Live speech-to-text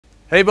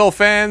Hey Bell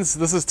fans,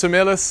 this is Tim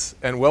Ellis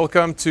and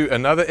welcome to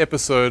another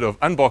episode of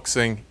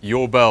Unboxing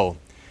Your Bell.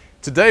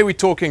 Today we're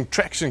talking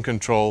traction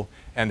control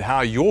and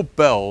how your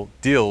bell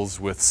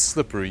deals with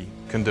slippery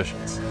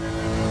conditions.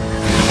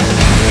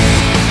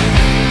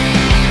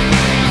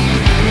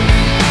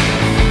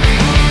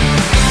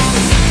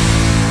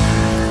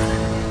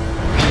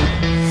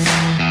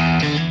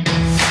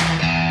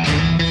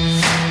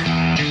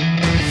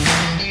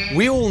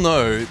 We all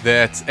know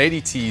that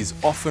ADTs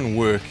often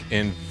work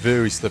in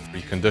very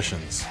slippery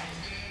conditions,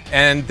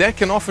 and that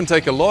can often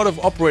take a lot of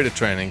operator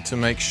training to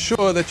make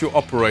sure that your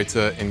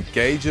operator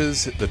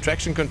engages the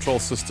traction control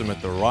system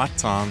at the right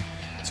time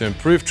to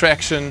improve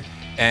traction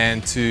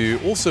and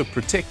to also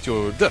protect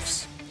your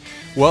diffs.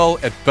 Well,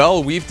 at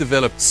Bell we've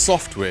developed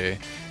software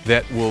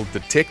that will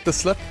detect the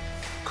slip,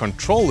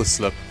 control the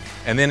slip,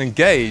 and then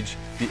engage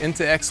the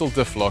interaxial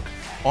diff lock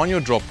on your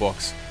drop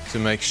box to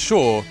make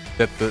sure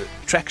that the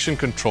traction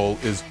control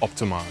is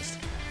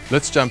optimized.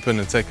 Let's jump in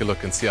and take a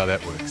look and see how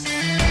that works.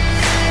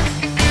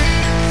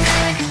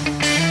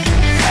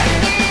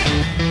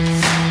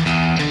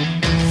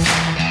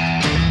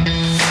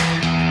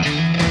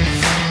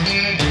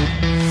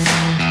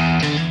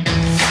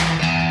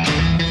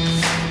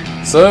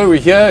 So we're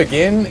here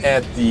again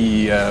at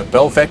the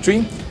Bell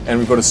factory, and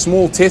we've got a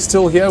small test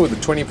hill here with a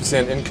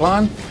 20%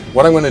 incline.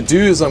 What I'm going to do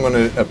is I'm going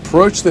to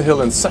approach the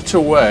hill in such a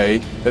way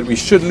that we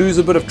should lose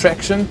a bit of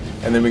traction,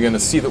 and then we're going to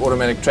see the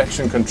automatic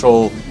traction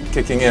control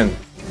kicking in.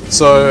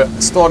 So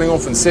starting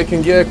off in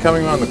second gear,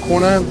 coming around the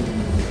corner,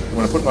 I'm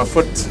going to put my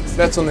foot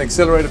flat on the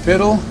accelerator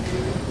pedal.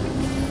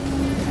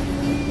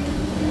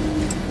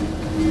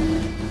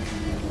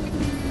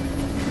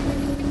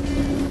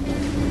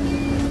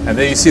 And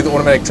there you see the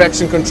automatic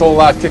traction control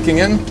light kicking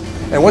in.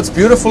 And what's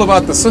beautiful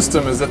about the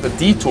system is that the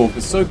D-torque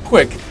is so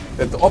quick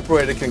that the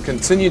operator can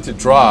continue to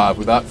drive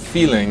without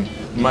feeling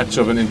much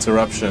of an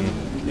interruption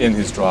in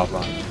his drive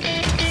line.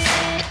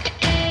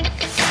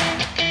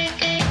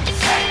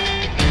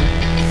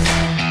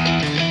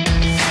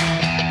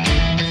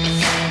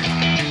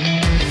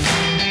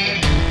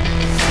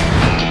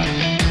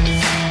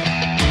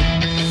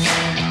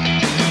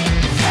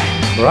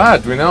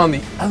 Right, we're now on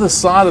the other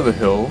side of the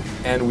hill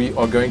and we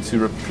are going to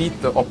repeat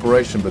the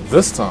operation, but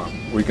this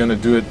time we're going to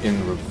do it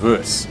in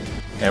reverse.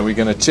 And we're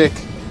going to check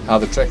how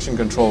the traction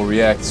control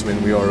reacts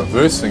when we are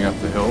reversing up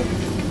the hill.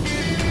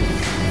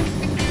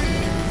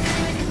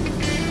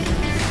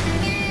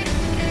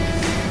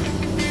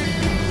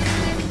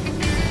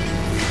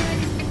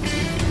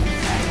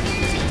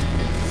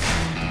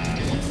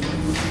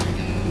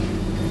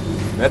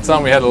 That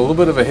time we had a little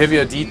bit of a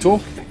heavier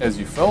D-torque, as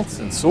you felt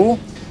and saw.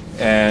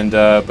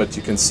 But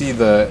you can see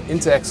the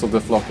interaxial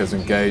diff lock has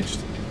engaged.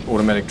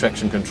 Automatic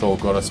traction control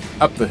got us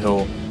up the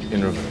hill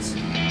in reverse.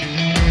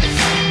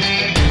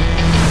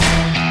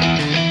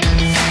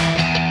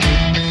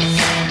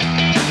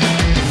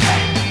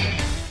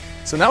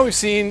 So now we've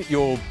seen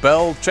your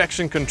Bell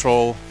traction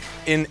control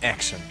in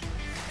action,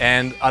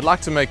 and I'd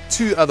like to make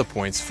two other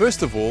points.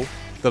 First of all,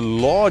 the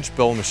large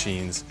Bell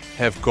machines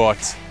have got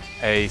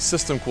a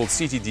system called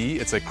CTD.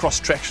 It's a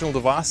cross-tractional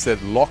device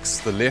that locks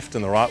the left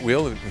and the right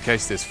wheel in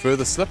case there's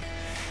further slip.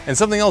 And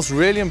something else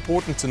really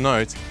important to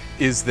note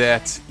is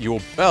that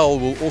your Bell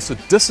will also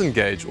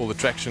disengage all the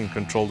traction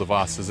control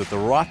devices at the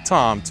right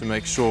time to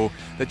make sure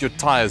that your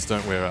tires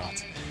don't wear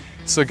out.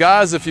 So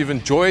guys, if you've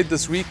enjoyed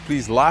this week,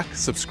 please like,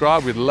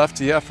 subscribe. We'd love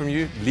to hear from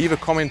you. Leave a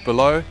comment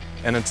below,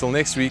 and until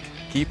next week,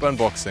 keep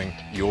unboxing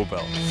your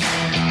Bell.